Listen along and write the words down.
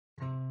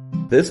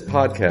This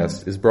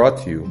podcast is brought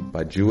to you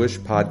by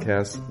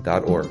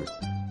JewishPodcasts.org.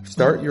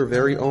 Start your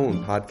very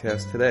own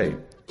podcast today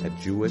at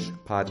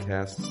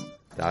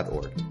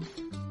JewishPodcasts.org.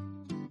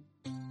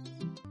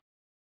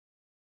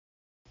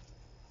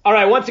 All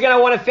right, once again, I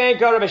want to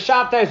thank Rabbi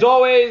Shabtai, as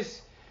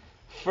always,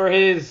 for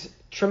his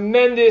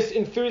tremendous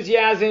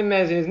enthusiasm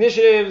and his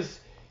initiatives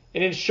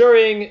in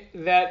ensuring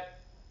that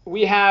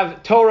we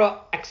have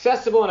Torah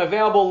accessible and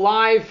available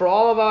live for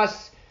all of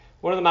us.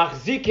 One of the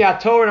Machziki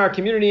HaTorah in our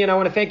community, and I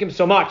want to thank him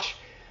so much.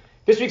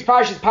 This week's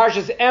parsha is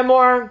Parshas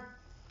Emor,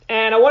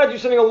 and I want to do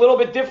something a little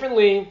bit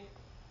differently.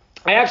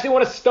 I actually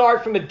want to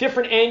start from a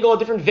different angle, a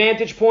different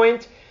vantage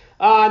point.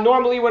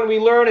 Normally, when we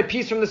learn a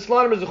piece from the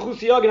Slonim,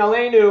 Zechusi Yogin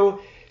Aleinu,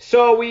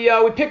 so we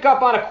pick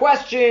up on a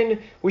question,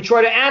 we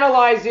try to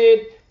analyze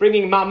it,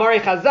 bringing Ma'amari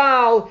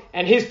Chazal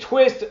and his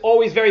twist,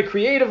 always very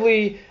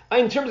creatively,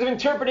 in terms of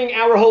interpreting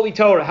our Holy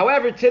Torah.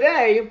 However,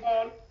 today,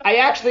 I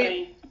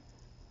actually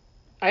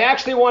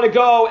want to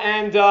go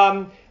and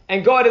go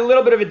at a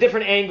little bit of a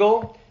different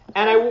angle,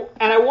 and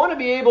I want to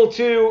be able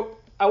to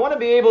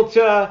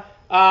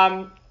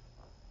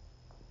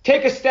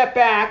take a step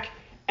back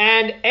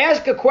and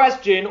ask a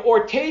question,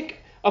 or take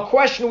a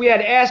question we had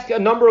asked a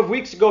number of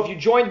weeks ago, if you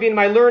joined me in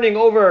my learning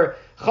over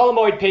Chol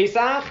Hamoed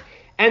Pesach,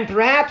 and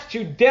perhaps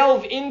to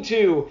delve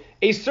into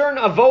a certain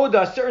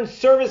avoda, a certain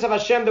service of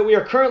Hashem that we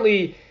are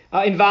currently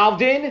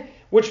involved in,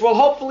 which will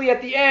hopefully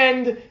at the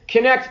end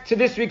connect to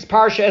this week's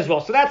parsha as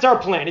well. So that's our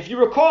plan. If you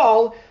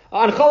recall,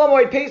 on Chol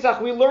Hamoed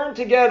Pesach, we learned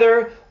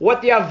together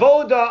what the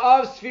avoda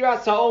of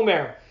Sfiras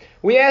HaOmer.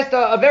 We asked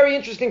a very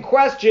interesting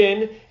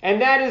question,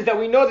 and that is that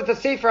we know that the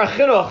Sefer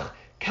HaChinuch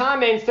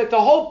comments that the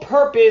whole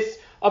purpose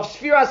of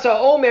Sfiras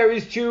HaOmer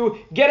is to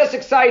get us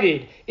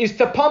excited, is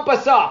to pump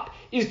us up,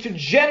 is to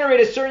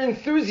generate a certain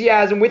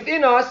enthusiasm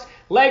within us,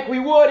 like we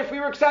would if we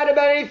were excited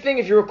about anything.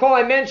 If you recall,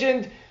 I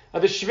mentioned,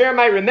 the Shver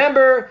might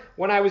remember,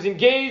 when I was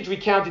engaged, we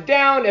counted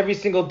down every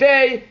single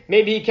day.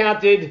 Maybe he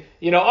counted,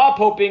 up,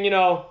 hoping,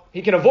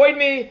 he can avoid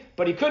me,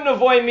 but he couldn't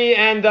avoid me,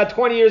 and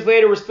 20 years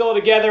later, we're still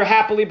together,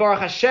 happily, Baruch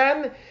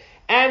Hashem.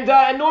 And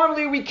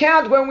normally we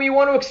count when we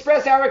want to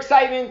express our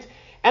excitement.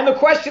 And the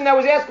question that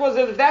was asked was,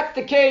 if that's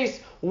the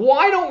case,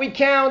 why don't we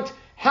count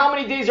how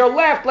many days are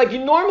left like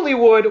you normally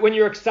would when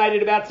you're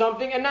excited about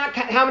something, and not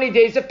how many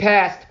days have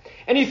passed?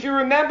 And if you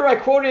remember, I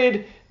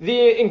quoted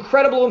the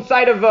incredible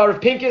insight of Rav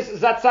Pinkus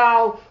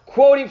Zatzal,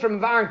 quoting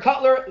from Aaron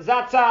Kotler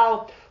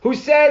Zatzal, who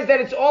says that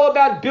it's all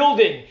about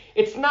building.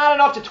 It's not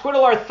enough to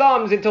twiddle our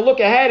thumbs and to look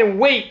ahead and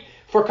wait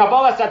for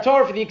Kabbalas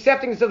HaTorah, for the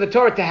acceptance of the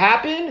Torah to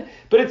happen,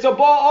 but it's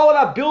all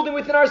about building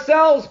within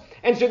ourselves.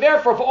 And so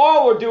therefore, if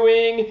all we're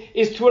doing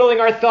is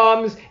twiddling our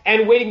thumbs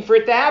and waiting for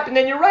it to happen,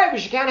 then you're right, we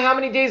should count how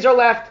many days are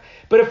left.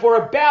 But if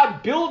we're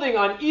about building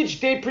on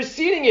each day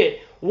preceding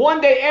it,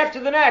 one day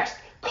after the next,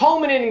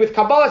 culminating with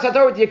Kabbalas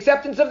HaTorah, with the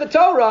acceptance of the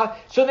Torah,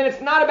 so then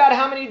it's not about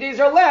how many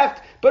days are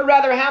left, but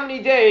rather how many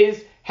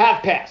days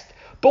have passed.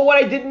 But what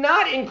I did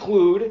not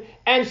include,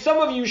 and some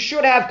of you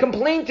should have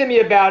complained to me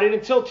about it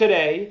until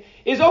today,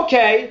 is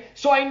okay,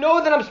 so I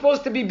know that I'm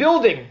supposed to be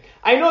building.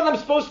 I know that I'm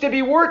supposed to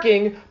be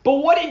working, but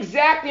what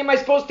exactly am I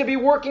supposed to be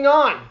working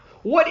on?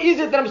 What is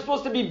it that I'm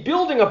supposed to be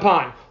building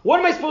upon? What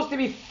am I supposed to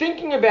be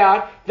thinking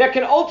about that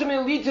can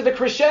ultimately lead to the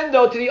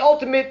crescendo, to the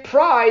ultimate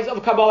prize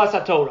of Kabbalas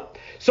HaTorah?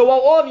 So while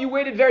all of you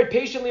waited very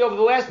patiently over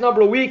the last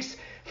number of weeks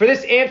for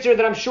this answer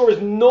that I'm sure is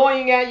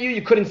gnawing at you,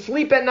 you couldn't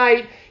sleep at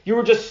night, you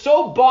were just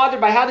so bothered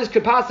by how this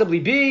could possibly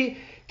be,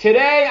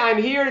 today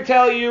I'm here to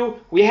tell you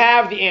we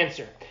have the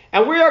answer.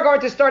 And we are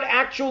going to start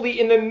actually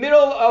in the middle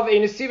of a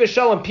Nesiva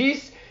Shalom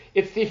piece.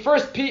 It's the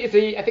first piece,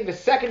 I think the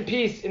second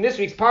piece in this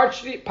week's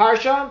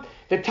Parsha.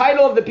 The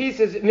title of the piece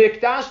is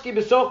Mikdashti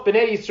B'soch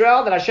B'nei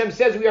Yisrael, that Hashem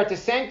says we are to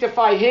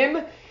sanctify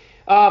Him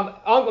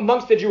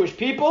amongst the Jewish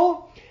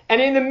people. And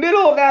in the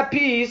middle of that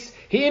piece,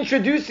 he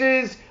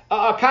introduces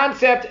a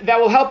concept that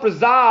will help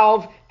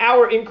resolve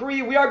our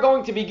inquiry. We are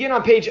going to begin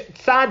on page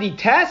Tzadi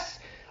Tes,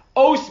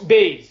 Os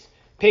Beis,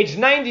 page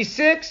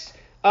 96,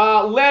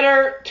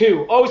 letter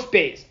 2, Os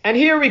Beis. And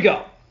here we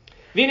go.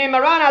 V'nei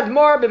Maran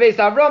Admor B'Beis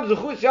Avram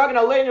Zechus Yagen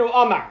Aleinu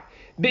Omar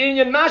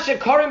B'inyan Mashe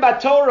Korim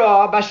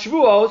B'Torah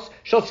B'Shvuos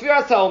Shel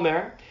Sfiras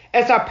HaOmer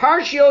Es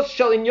HaParshios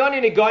Shel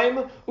Inyanim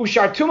Negoim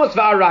U'Shartumos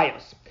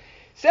V'Arayos.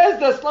 Says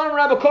the Slonim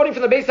Rabbi, quoting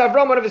from the Beis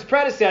Avram, one of his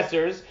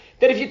predecessors,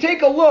 that if you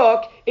take a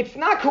look, it's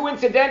not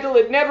coincidental,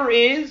 it never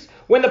is.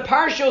 When the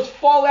Parshos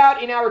fall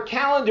out in our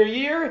calendar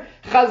year,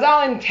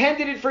 Chazal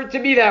intended it for it to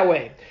be that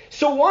way.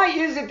 So why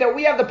is it that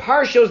we have the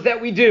Parshos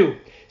that we do?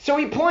 So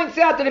he points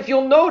out that if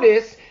you'll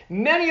notice,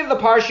 many of the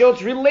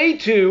Parshos relate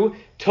to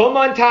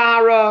Tumah and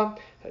Tahara,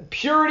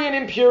 purity and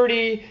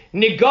impurity,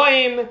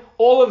 Negoim,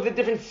 all of the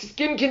different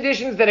skin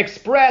conditions that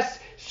express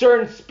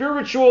certain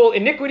spiritual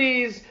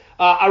iniquities,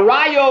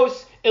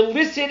 Arayos,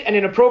 illicit and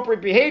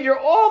inappropriate behavior,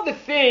 all the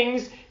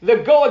things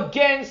that go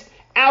against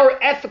our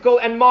ethical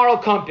and moral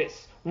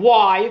compass.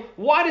 Why?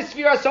 Why does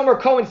Sfiras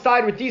HaOmer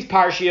coincide with these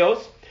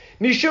Parshios?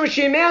 Mishum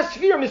shemei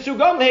Sfira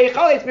misugam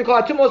lehechaletz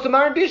mikol hatumos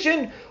u'marin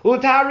bishin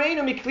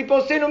u'tahareinu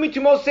mikliposenu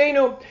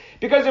mitumosenu.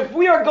 Because if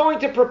we are going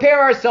to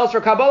prepare ourselves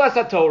for Kabbalas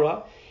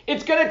HaTorah,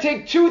 it's going to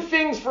take two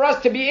things for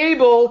us to be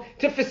able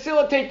to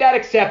facilitate that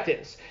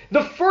acceptance.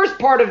 The first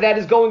part of that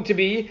is going to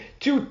be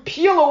to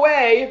peel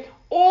away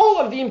all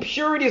of the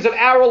impurities of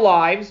our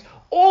lives,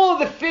 all of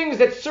the things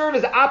that serve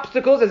as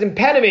obstacles, as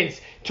impediments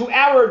to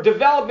our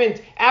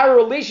development, our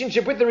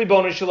relationship with the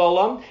Ribono Shel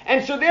Olam.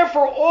 And so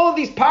therefore all of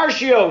these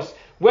parshios,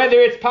 whether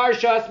it's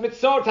Parshas,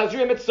 Mitzor,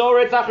 Tazria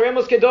Mitzor, Zacharei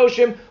Amos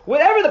Kedoshim,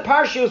 whatever the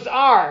parshios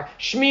are,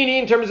 Shmini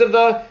in terms of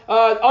the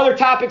other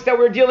topics that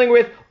we're dealing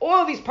with,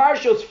 all of these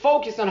parshios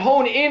focus and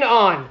hone in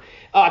on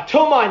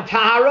Tuma and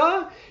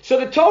Tahara. So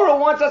the Torah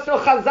wants us to,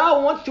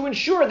 Chazal wants to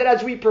ensure that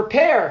as we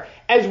prepare,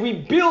 as we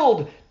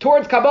build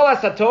towards Kabbalas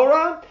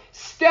HaTorah,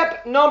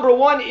 step number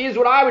one is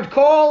what I would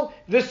call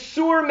the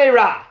Sur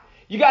Meirah.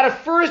 You got to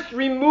first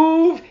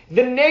remove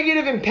the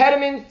negative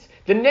impediments,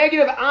 the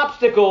negative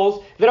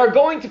obstacles that are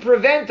going to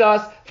prevent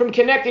us from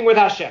connecting with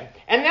Hashem.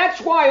 And that's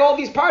why all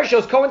these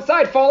parshas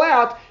coincide, fall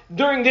out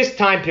during this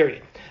time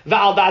period.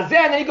 V'al dazeh,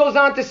 and then he goes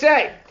on to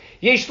say,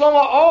 Yesh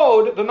Shlomo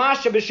od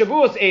b'masha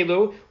b'shavuos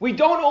elu. We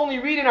don't only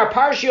read in our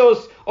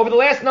parshios over the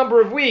last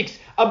number of weeks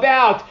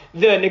about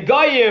the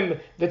negayim,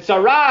 the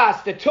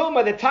tzaras, the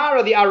tuma, the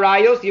tara, the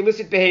arayos, the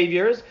illicit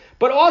behaviors,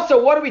 but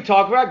also what do we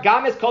talk about?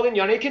 Games called in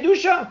Yonei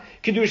Kedusha.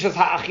 Kedusha's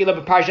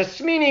ha'achila b'parshas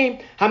Shmini,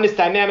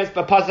 ha'mistaymemes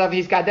b'pasav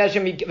his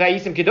kadeshim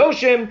v'yisim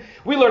kedoshim.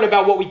 We learn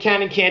about what we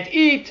can and can't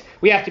eat.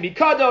 We have to be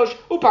kadosh,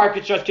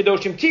 uparkachas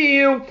kedoshim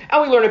tiyu,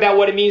 and we learn about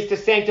what it means to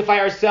sanctify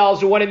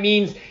ourselves, or what it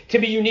means to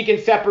be unique and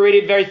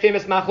separated. Very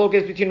famous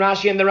machlokas between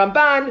Rashi and the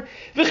Ramban.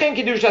 V'chen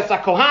kedushas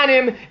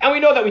hakohanim, and we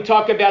know that we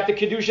talk about the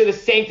kedusha, the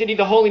sanctity,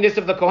 the holiness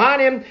of the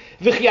kohanim.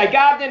 V'chiyai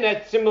gavdin,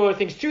 and similar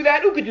things to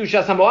that.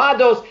 Ukedushas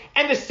hamoados,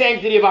 and the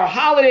sanctity of our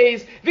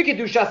holidays.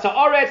 V'kedushas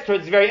haaretz,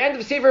 towards the very end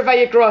of Sefer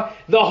Vayikra,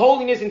 the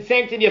holiness and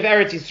sanctity of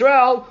Eretz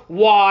Yisrael.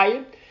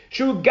 Why? It's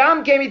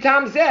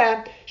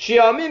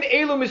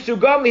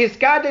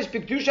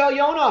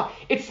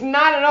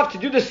not enough to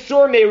do the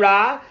Sur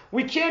Meirah.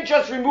 We can't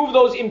just remove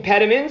those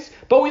impediments,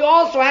 but we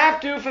also have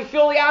to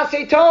fulfill the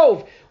Aseh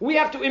Tov. We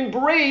have to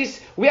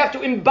embrace, we have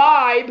to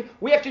imbibe,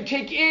 we have to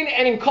take in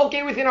and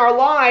inculcate within our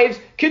lives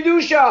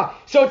Kedusha.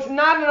 So it's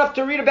not enough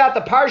to read about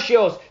the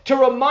Parshios to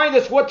remind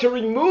us what to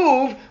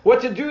remove,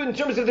 what to do in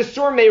terms of the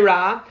Sur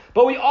Meirah,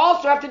 but we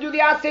also have to do the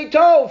Aseh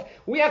Tov.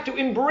 We have to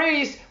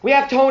embrace, we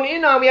have to hone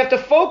in on, we have to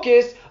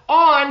focus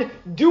on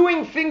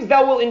doing things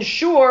that will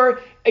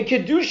ensure a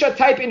Kedusha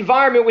type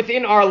environment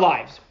within our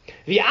lives.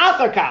 Once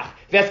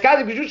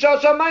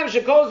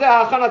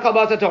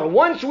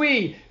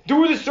we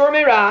do the Sur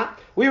Meirah,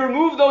 we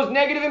remove those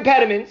negative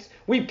impediments,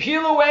 we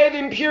peel away the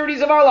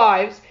impurities of our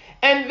lives,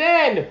 and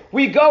then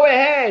we go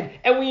ahead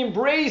and we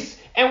embrace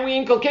and we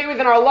inculcate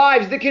within our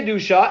lives the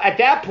Kedusha. At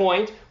that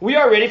point, we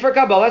are ready for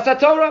Kabbalas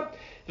HaTorah.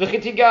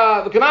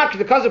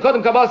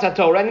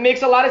 And it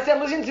makes a lot of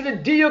sense. Listen to the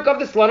diuk of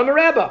the Slonim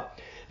Rebbe.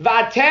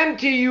 V'atem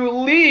tiyu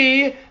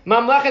li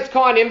mamlechet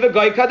kohanim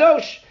v'goy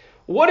kadosh.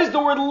 What does the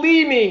word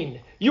li mean?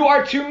 You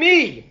are to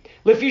me.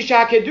 If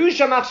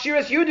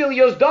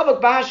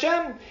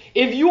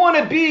you want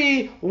to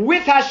be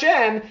with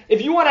Hashem,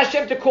 if you want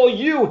Hashem to call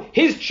you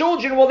His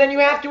children, well then you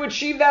have to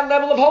achieve that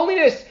level of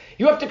holiness.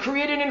 You have to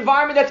create an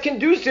environment that's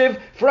conducive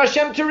for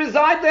Hashem to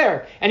reside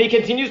there. And he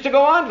continues to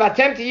go on.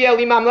 V'atem tiyeh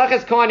li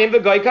mamlechet kohanim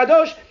v'goy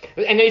kadosh.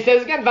 And then he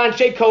says again,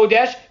 V'anshe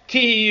kodesh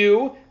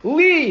tiyu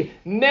li.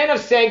 Men of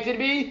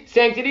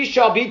sanctity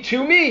shall be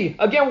to me.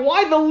 Again,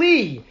 why the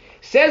li?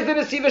 Says the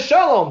Nesiva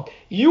Shalom,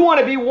 you want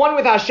to be one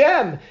with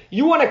Hashem.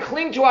 You want to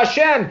cling to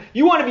Hashem.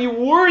 You want to be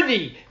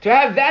worthy to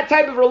have that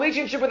type of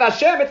relationship with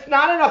Hashem. It's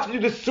not enough to do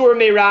the Sur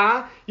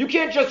Meirah. You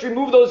can't just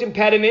remove those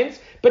impediments,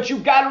 but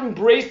you've got to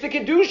embrace the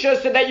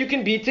Kedusha so that you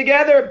can be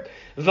together.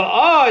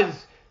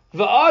 Va'az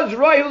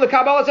roihu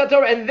l'Kabbalas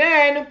HaTorah, and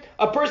then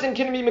a person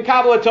can be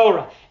Mekabel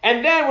Torah.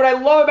 And then what I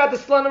love about the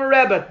Slonim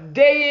Rebbe,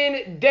 day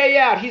in, day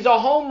out, he's a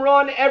home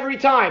run every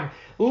time.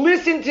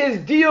 Listen to his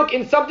diuk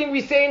in something we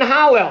say in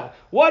Hallel.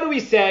 What do we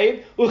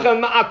say? The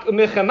following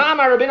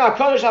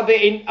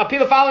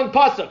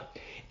pasuk: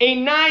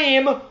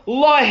 Einayim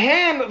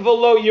lahem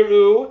v'lo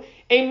yiru,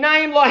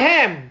 einayim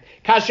lahem.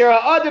 Kasher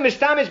ha'adam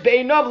mishtamish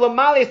be'einav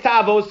l'malis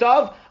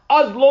ta'avosav,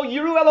 az lo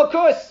yiru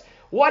elokus.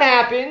 What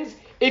happens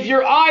if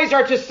your eyes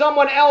are to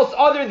someone else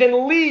other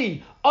than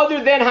Li,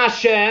 other than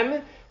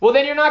Hashem? Well,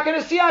 then you're not going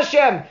to see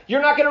Hashem.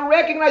 You're not going to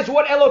recognize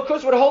what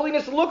elokus, what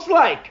holiness looks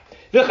like.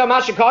 If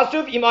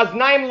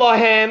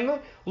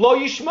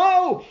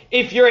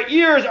your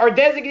ears are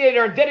designated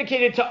or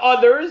dedicated to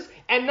others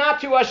and not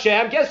to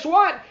Hashem, guess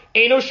what?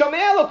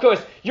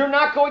 You're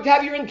not going to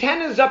have your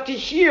antennas up to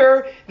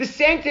hear the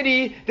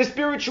sanctity, the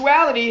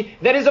spirituality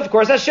that is, of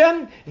course,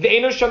 Hashem.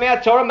 You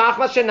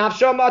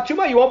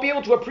won't be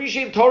able to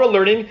appreciate Torah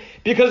learning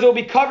because it will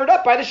be covered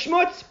up by the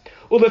shmutz.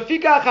 You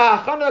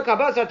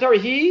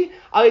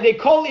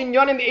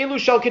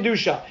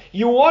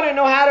want to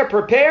know how to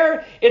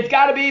prepare? It's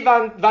got to be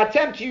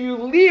Vatem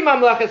tiyuli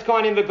mamleches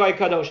kohanim v'goy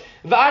kadosh.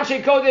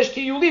 V'anshe kodesh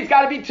tiyuli. It's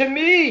got to be to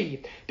me,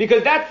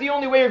 because that's the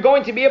only way you're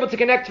going to be able to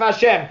connect to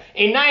Hashem.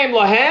 Einayim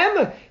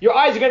lahem. Your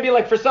eyes are going to be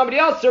like for somebody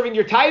else, serving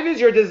your tithes,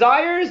 your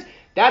desires.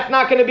 That's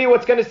not going to be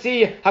what's going to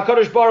see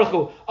HaKadosh Baruch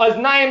Hu.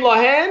 Aznayim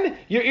lahem,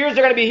 your ears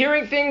are going to be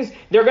hearing things.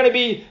 They're going to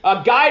be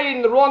guided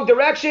in the wrong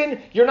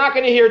direction. You're not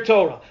going to hear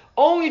Torah.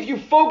 Only if you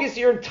focus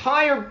your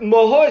entire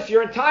mohos,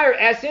 your entire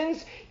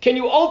essence, can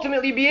you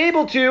ultimately be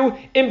able to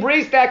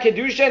embrace that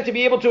Kedusha and to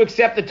be able to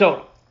accept the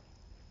Torah.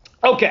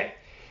 Okay,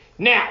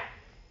 now,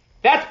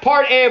 that's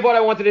part A of what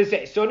I wanted to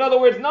say. So in other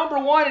words, number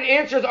one, it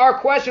answers our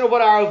question of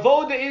what our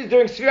avoda is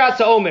during Sfiras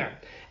HaOmer.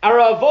 Our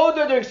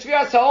avoda during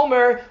Sfiras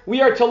HaOmer,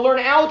 we are to learn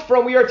out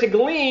from, we are to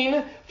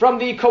glean from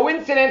the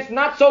coincidence,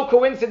 not so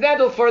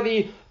coincidental, for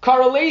the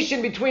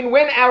correlation between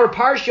when our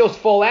parshos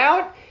fall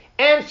out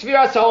and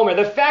Sfiras HaOmer.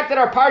 The fact that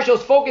our parshos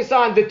focus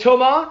on the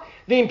Tumah,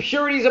 the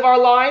impurities of our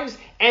lives,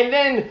 and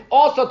then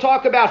also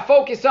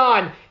focus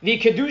on the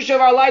Kedusha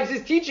of our lives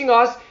is teaching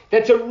us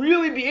that to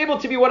really be able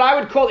to be what I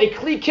would call a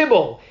kli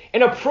kibbul,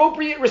 an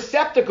appropriate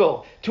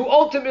receptacle to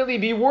ultimately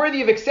be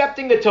worthy of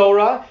accepting the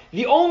Torah,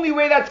 the only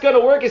way that's going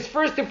to work is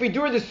first if we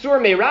do the Sur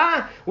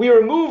Meirah, we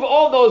remove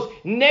all those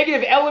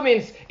negative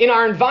elements in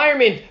our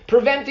environment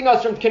preventing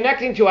us from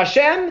connecting to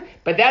Hashem,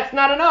 but that's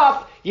not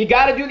enough. You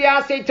got to do the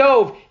Aseh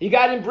Tov. You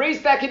got to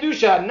embrace that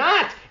Kedusha,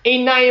 not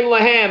Einayim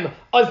Lahem,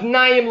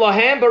 Aznayim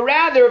Lahem, but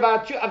rather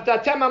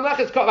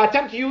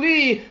V'atem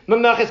Tiyuli,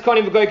 Mamleches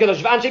Konim V'goy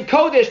Kadosh, V'anshe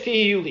Kodesh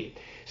Tiyuli.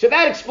 So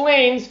that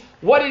explains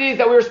what it is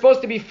that we're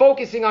supposed to be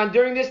focusing on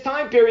during this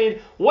time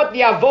period, what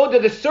the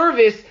avoda, the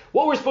service,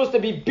 what we're supposed to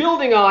be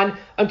building on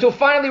until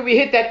finally we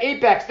hit that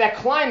apex, that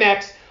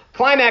climax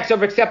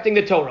of accepting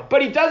the Torah.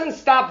 But he doesn't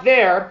stop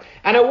there,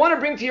 and I want to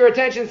bring to your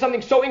attention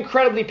something so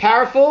incredibly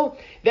powerful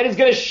that is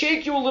going to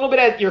shake you a little bit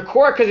at your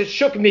core because it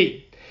shook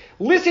me.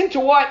 Listen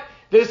to what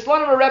the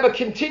Slonim Rebbe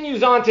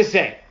continues on to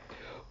say.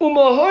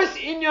 Umahos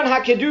inyon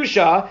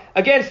hakedusha,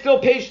 again still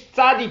page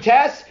Tzadi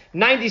Tes,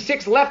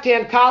 96,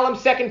 left-hand column,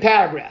 second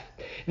paragraph.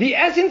 The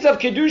essence of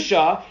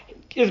Kedusha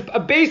is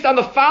based on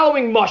the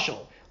following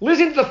mashal.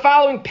 Listen to the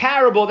following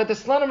parable that the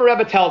Slonim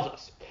Rebbe tells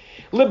us.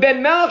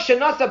 Leben melech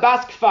shenasa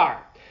bas kfar.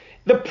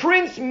 The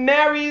prince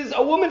marries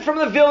a woman from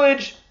the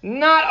village,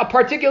 not a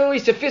particularly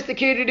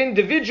sophisticated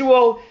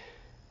individual.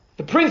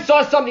 The prince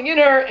saw something in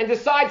her and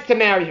decides to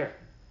marry her.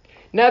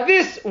 Now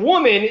this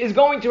woman is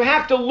going to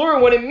have to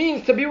learn what it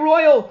means to be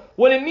royal,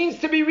 what it means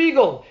to be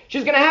regal.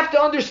 She's going to have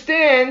to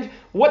understand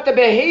what the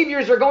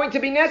behaviors are going to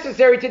be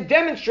necessary to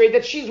demonstrate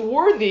that she's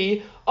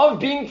worthy of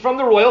being from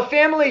the royal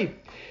family.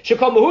 She's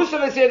not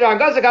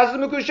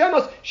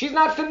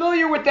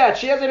familiar with that.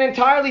 She has an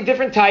entirely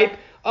different type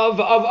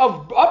of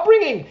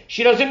upbringing.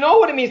 She doesn't know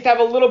what it means to have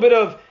a little bit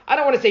of, I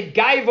don't want to say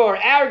gaiva or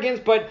arrogance,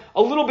 but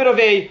a little bit of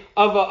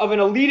an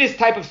elitist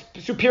type of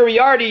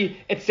superiority,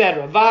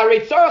 etc.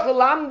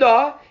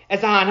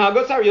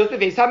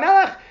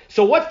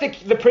 So what's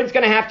the prince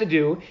going to have to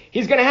do?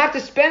 He's going to have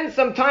to spend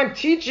some time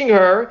teaching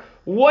her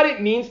what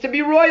it means to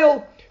be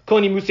royal.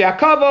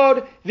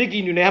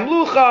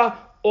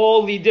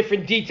 All the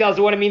different details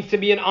of what it means to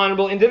be an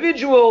honorable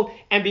individual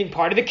and being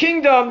part of the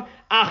kingdom.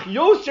 Ach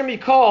yoser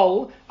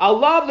mikol,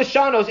 alav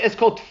l'shanos es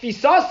kol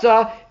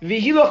tfisasa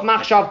v'hiloch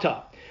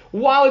machshavta.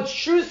 While it's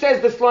true,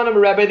 says the Slonim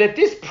Rebbe, that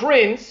this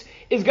prince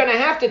is going to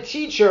have to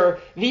teach her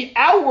the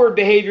outward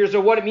behaviors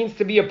of what it means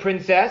to be a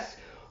princess,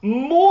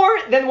 more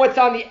than what's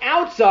on the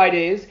outside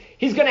is,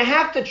 he's going to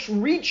have to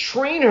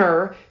retrain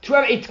her to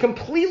have a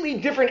completely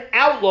different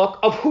outlook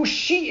of who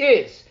she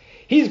is.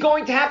 He's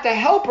going to have to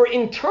help her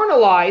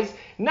internalize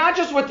not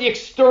just what the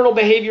external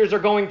behaviors are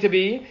going to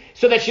be,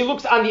 so that she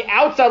looks on the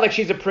outside like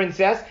she's a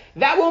princess.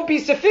 That won't be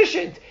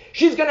sufficient.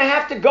 She's going to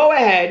have to go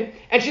ahead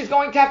and she's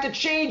going to have to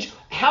change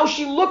how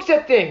she looks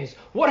at things,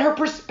 what her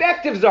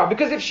perspectives are,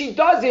 because if she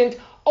doesn't,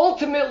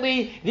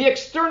 ultimately the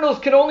externals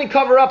could only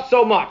cover up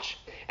so much.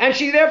 And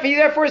he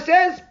therefore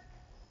says,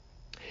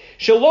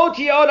 she can't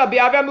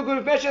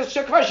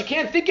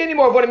think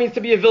anymore of what it means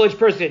to be a village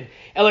person.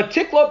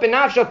 She's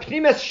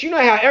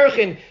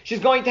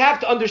going to have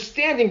to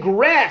understand and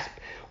grasp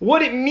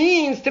what it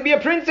means to be a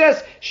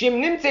princess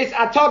in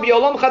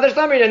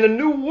the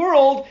new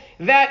world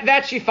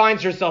that she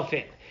finds herself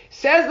in.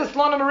 Says the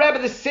Slonim Rebbe,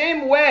 the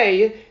same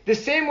way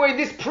this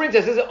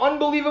princess is an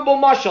unbelievable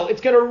mashal.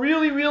 It's going to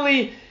really,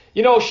 really,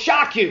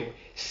 shock you.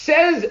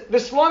 Says the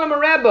Slonim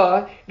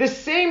Rebbe, the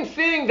same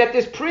thing that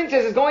this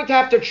princess is going to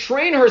have to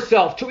train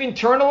herself to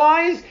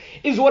internalize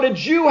is what a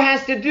Jew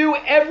has to do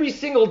every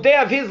single day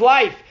of his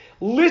life.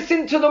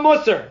 Listen to the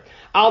Musar.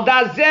 Al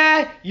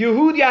dazeh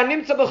Yehudi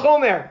animtza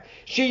b'chomer.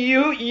 She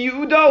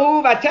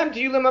Yehudahu v'atem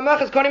tiyulim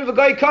mamleches konim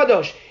v'goy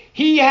kadosh.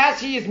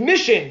 His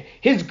mission,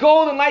 his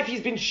goal in life,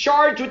 he's been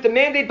charged with the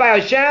mandate by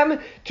Hashem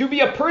to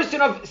be a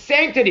person of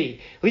sanctity.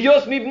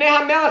 Liyos mibnei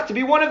hamelech, to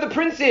be one of the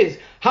princes.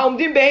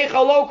 Ha'omdim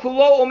beheichalo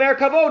kulo omer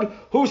kavod,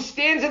 who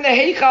stands in the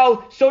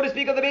heichal, so to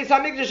speak, of the Beis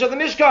HaMikdash, of the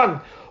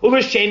Mishkan.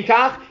 U'l'shem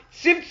kach,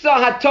 tzivtza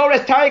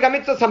ha'tores tarig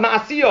ha'mitzvos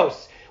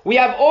ha'ma'asiyos. We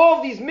have all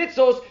of these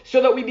mitzvos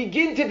so that we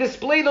begin to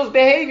display those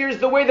behaviors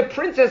the way the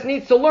princess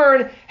needs to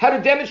learn how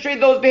to demonstrate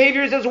those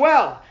behaviors as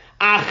well.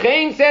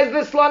 Achein, says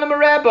the Slonim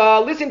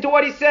Rebbe, listen to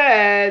what he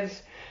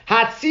says.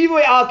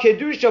 Hatzivoy al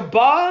kedusha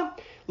ba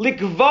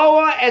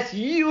likvoa es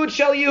yud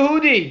shel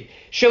Yehudi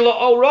shelo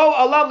oro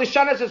alav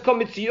lishanas es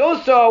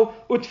komitzioso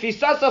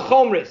utfisasa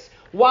chomris.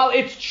 While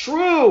it's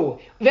true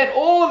that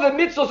all of the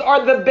mitzvos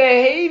are the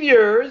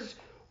behaviors,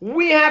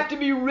 we have to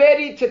be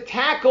ready to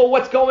tackle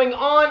what's going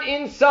on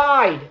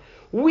inside.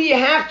 We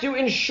have to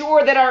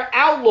ensure that our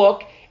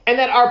outlook and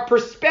that our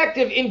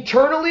perspective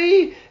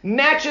internally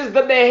matches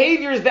the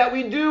behaviors that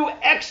we do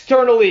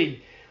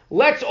externally.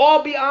 Let's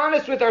all be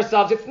honest with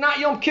ourselves. It's not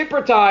Yom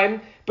Kippur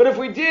time, but if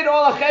we did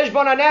all a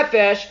cheshbon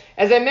hanefesh,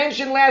 as I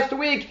mentioned last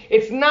week,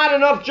 it's not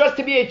enough just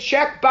to be a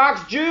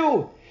checkbox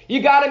Jew.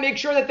 You got to make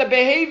sure that the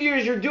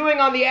behaviors you're doing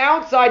on the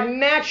outside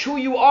match who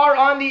you are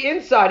on the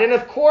inside. And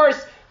of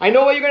course, I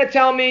know what you're going to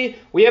tell me.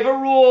 We have a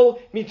rule,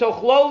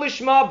 mitoch lo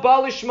lishma,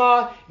 ba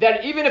lishma,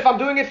 that even if I'm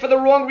doing it for the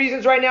wrong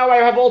reasons right now, I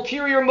have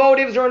ulterior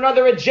motives or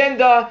another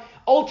agenda,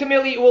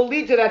 ultimately it will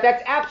lead to that.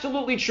 That's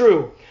absolutely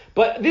true.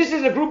 But this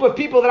is a group of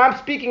people that I'm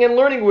speaking and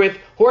learning with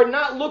who are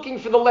not looking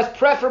for the less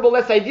preferable,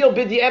 less ideal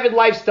b'di'evid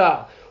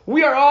lifestyle.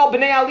 We are all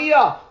B'nai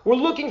Aliyah. We're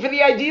looking for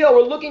the ideal.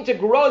 We're looking to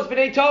grow as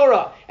B'nai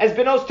Torah, as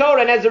B'nos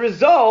Torah. And as a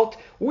result,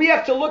 we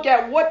have to look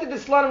at what did the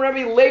Slonim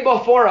Rebbe lay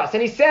before us.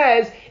 And he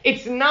says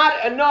it's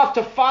not enough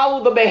to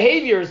follow the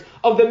behaviors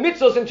of the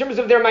mitzvos in terms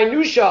of their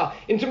minutia,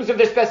 in terms of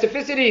their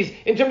specificities,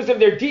 in terms of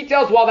their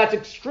details. While that's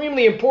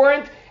extremely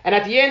important, and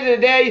at the end of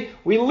the day,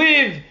 we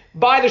live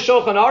by the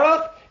Shulchan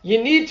Aruch,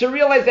 you need to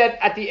realize that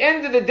at the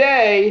end of the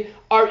day,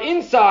 our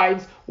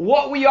insides,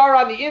 what we are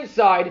on the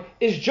inside,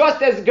 is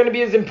just as going to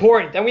be as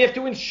important. And we have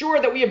to ensure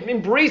that we have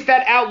embraced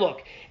that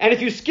outlook. And if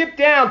you skip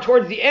down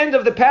towards the end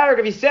of the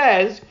paragraph, he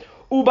says,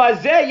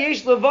 Ubazeh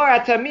yesh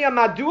levar atamia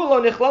madulo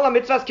nichlala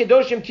mitzvahs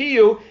kedoshim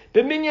tiyu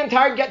b'minyan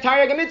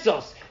taryag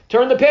mitzvos.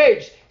 Turn the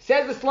page.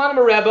 Says the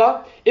Slonim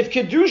Rebbe, if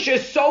Kedusha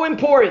is so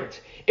important,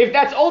 if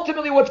that's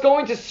ultimately what's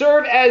going to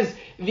serve as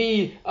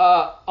the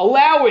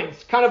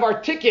allowance, kind of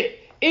our ticket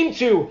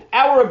into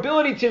our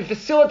ability to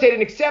facilitate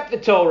and accept the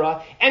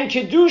Torah, and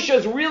Kedusha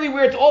is really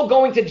where it's all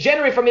going to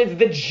generate from. It's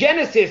the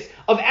genesis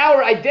of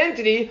our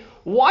identity.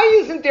 Why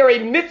isn't there a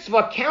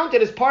mitzvah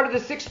counted as part of the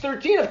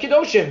 613 of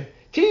Kedoshim?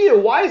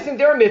 Tiyu, why isn't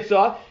there a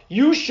mitzvah?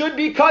 You should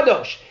be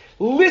Kadosh.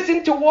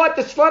 Listen to what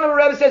the Slonim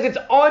Rebbe says. It's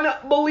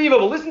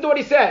unbelievable. Listen to what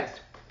he says.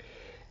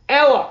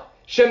 Ella,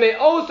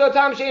 sheme'os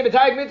otam she'en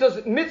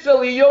b'tayik mitzvah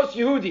liyos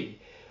Yehudi.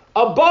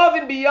 Above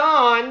and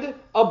beyond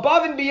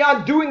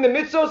doing the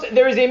mitzvos,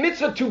 there is a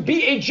mitzvah to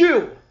be a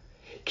Jew.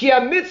 Ki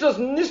ha-mitzvos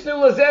nisnu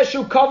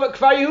lazeshu kvar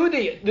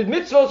Yehudi. The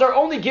mitzvos are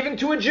only given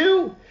to a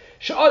Jew.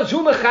 She'az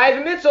hu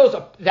mechayev mitzvos.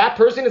 That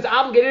person is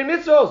obligated to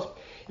mitzvos.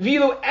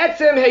 Vilu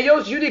etzem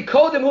heyos Yehudi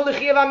kodem hu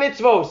lechiyev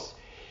ha-mitzvos.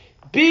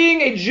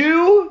 Being a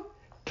Jew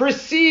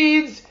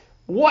precedes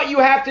what you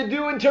have to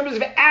do in terms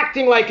of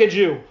acting like a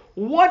Jew.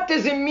 What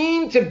does it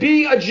mean to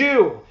be a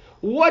Jew?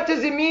 What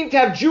does it mean to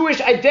have Jewish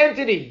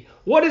identity?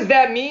 What does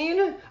that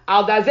mean?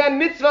 Al dazem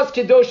mitzvos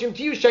kedoshim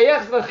tiyu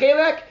shayech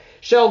l'chelek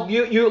shel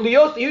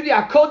lios yudi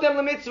akodem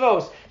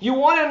lemitzvos. You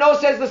want to know,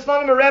 says the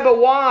Slonim Rebbe,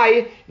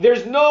 why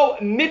there's no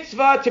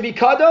mitzvah to be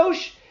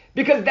kadosh?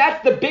 Because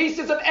that's the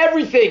basis of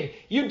everything.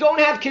 You don't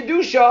have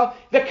kedusha,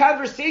 the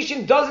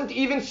conversation doesn't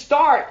even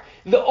start.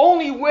 The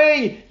only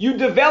way you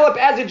develop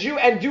as a Jew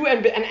and do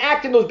and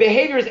act in those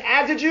behaviors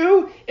as a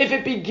Jew, if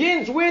it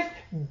begins with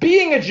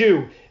being a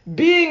Jew.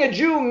 Being a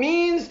Jew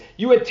means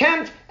you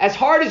attempt as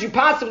hard as you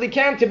possibly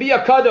can to be a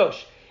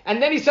kadosh.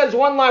 And then he says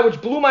one line which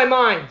blew my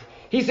mind.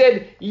 He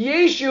said,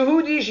 Yesh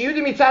Yehudi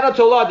mitzad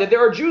Torah, that there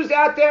are Jews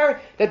out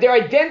there that their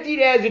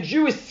identity as a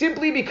Jew is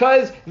simply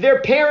because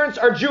their parents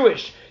are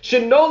Jewish.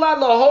 Shenolad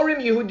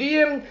lahorim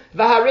Yehudim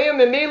v'hareim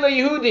memela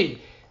Yehudi.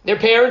 Their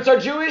parents are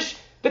Jewish,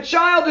 the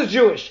child is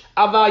Jewish.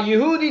 Ava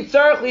Yehudi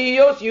tzarich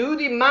liyos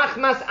Yehudi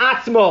machmas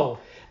atzmo.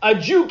 A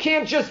Jew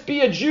can't just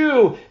be a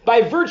Jew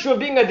by virtue of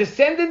being a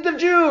descendant of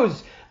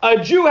Jews. A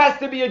Jew has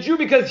to be a Jew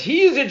because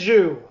he's a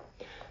Jew.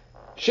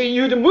 The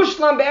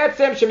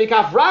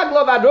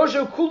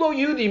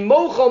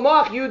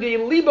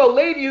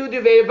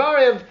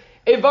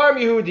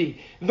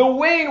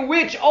way in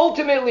which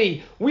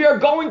ultimately we are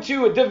going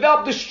to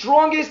develop the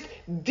strongest,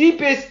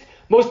 deepest,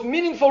 most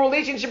meaningful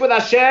relationship with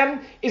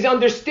Hashem is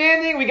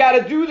understanding we got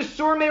to do the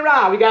Sur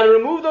Meirah. We got to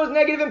remove those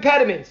negative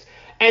impediments.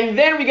 And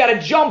then we got to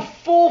jump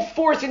full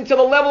force into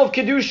the level of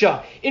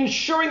Kedusha,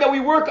 ensuring that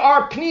we work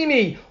our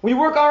pnimi, we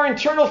work our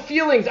internal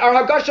feelings, our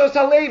hagashos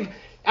halev,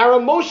 our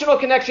emotional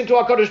connection to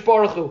HaKadosh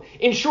Baruch Hu.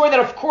 Ensure that,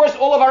 of course,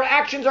 all of our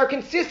actions are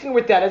consistent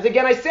with that. As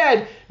again I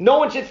said, no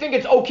one should think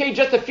it's okay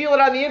just to feel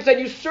it on the inside.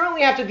 You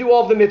certainly have to do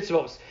all of the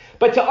mitzvos.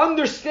 But to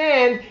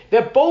understand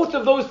that both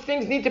of those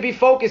things need to be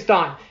focused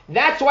on.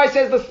 That's why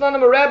says the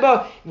Slonim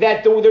Rebbe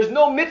that there's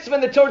no mitzvah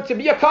in the Torah to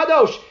be a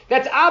kadosh.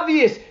 That's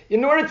obvious.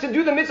 In order to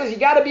do the mitzvahs, you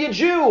got to be a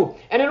Jew.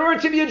 And in order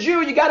to be a Jew,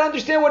 you got to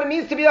understand what it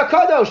means to be a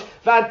kadosh.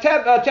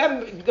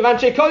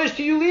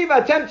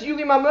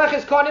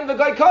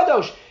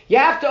 You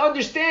have to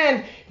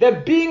understand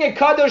that being a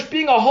kadosh,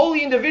 being a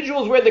holy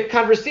individual is where the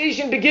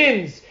conversation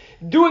begins.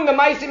 Doing the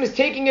maisim is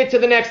taking it to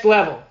the next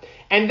level.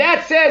 And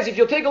that says, if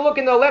you'll take a look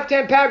in the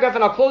left-hand paragraph,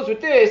 and I'll close with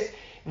this,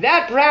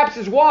 That perhaps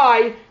is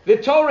why the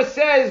Torah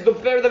says the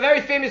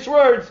very famous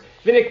words,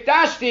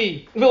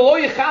 V'nikdashti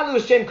v'lo yichalu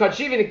Hashem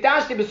kadshi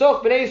v'nikdashti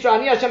b'soch b'nei Yisrael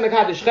ani Hashem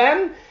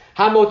mekadeshchem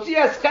hamotzi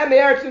eschem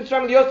me'eretz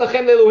Mitzrayim liyos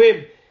lachem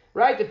le'eluhim.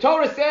 Right? The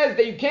Torah says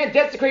that you can't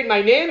desecrate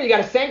my name, and you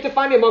got to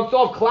sanctify me amongst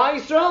all of Klal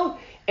Yisrael.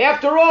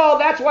 After all,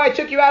 that's why I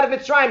took you out of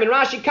Mitzrayim. And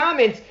Rashi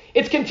comments,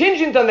 it's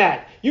contingent on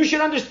that. You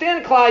should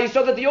understand, Klal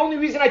Yisrael, that the only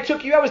reason I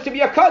took you out was to be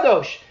a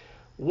kadosh.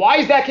 Why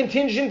is that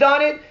contingent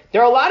on it?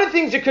 There are a lot of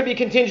things it could be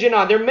contingent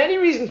on. There are many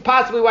reasons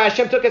possibly why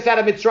Hashem took us out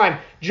of Mitzrayim.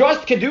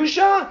 Just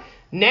Kedusha?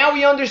 Now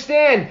we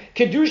understand.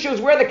 Kedusha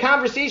is where the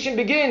conversation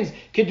begins.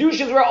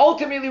 Kedusha is where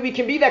ultimately we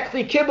can be that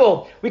kli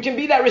kibble. We can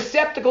be that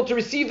receptacle to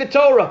receive the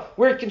Torah,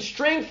 where it can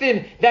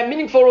strengthen that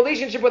meaningful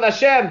relationship with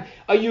Hashem.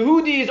 A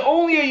Yehudi is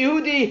only a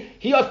Yehudi.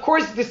 He, of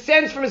course,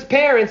 descends from his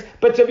parents,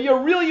 but to be a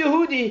real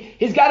Yehudi,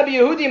 he's got to be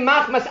Yehudi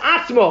machmas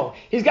atzmo.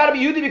 He's got to be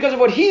Yehudi because of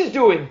what he's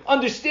doing,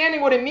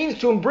 understanding what it means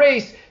to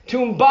embrace,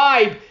 to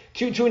imbibe,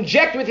 to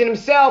inject within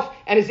himself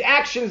and his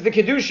actions the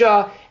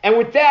Kedusha. And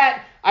with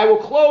that, I will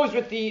close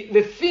with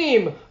the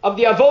theme of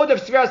the Avodah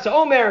of Sfiras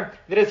HaOmer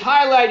that is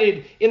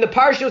highlighted in the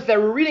parshas that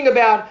we're reading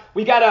about.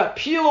 We got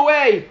to peel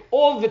away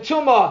all of the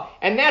tumah,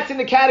 and that's in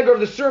the category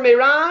of the Sur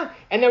Meirah,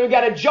 and then we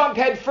got to jump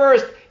head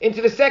first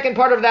into the second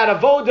part of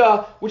that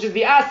Avodah, which is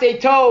the Asay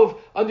Tov,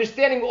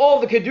 understanding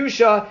all of the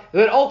Kedusha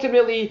that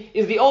ultimately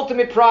is the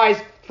ultimate prize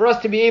for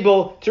us to be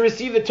able to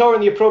receive the Torah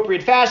in the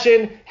appropriate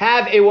fashion.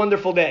 Have a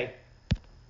wonderful day.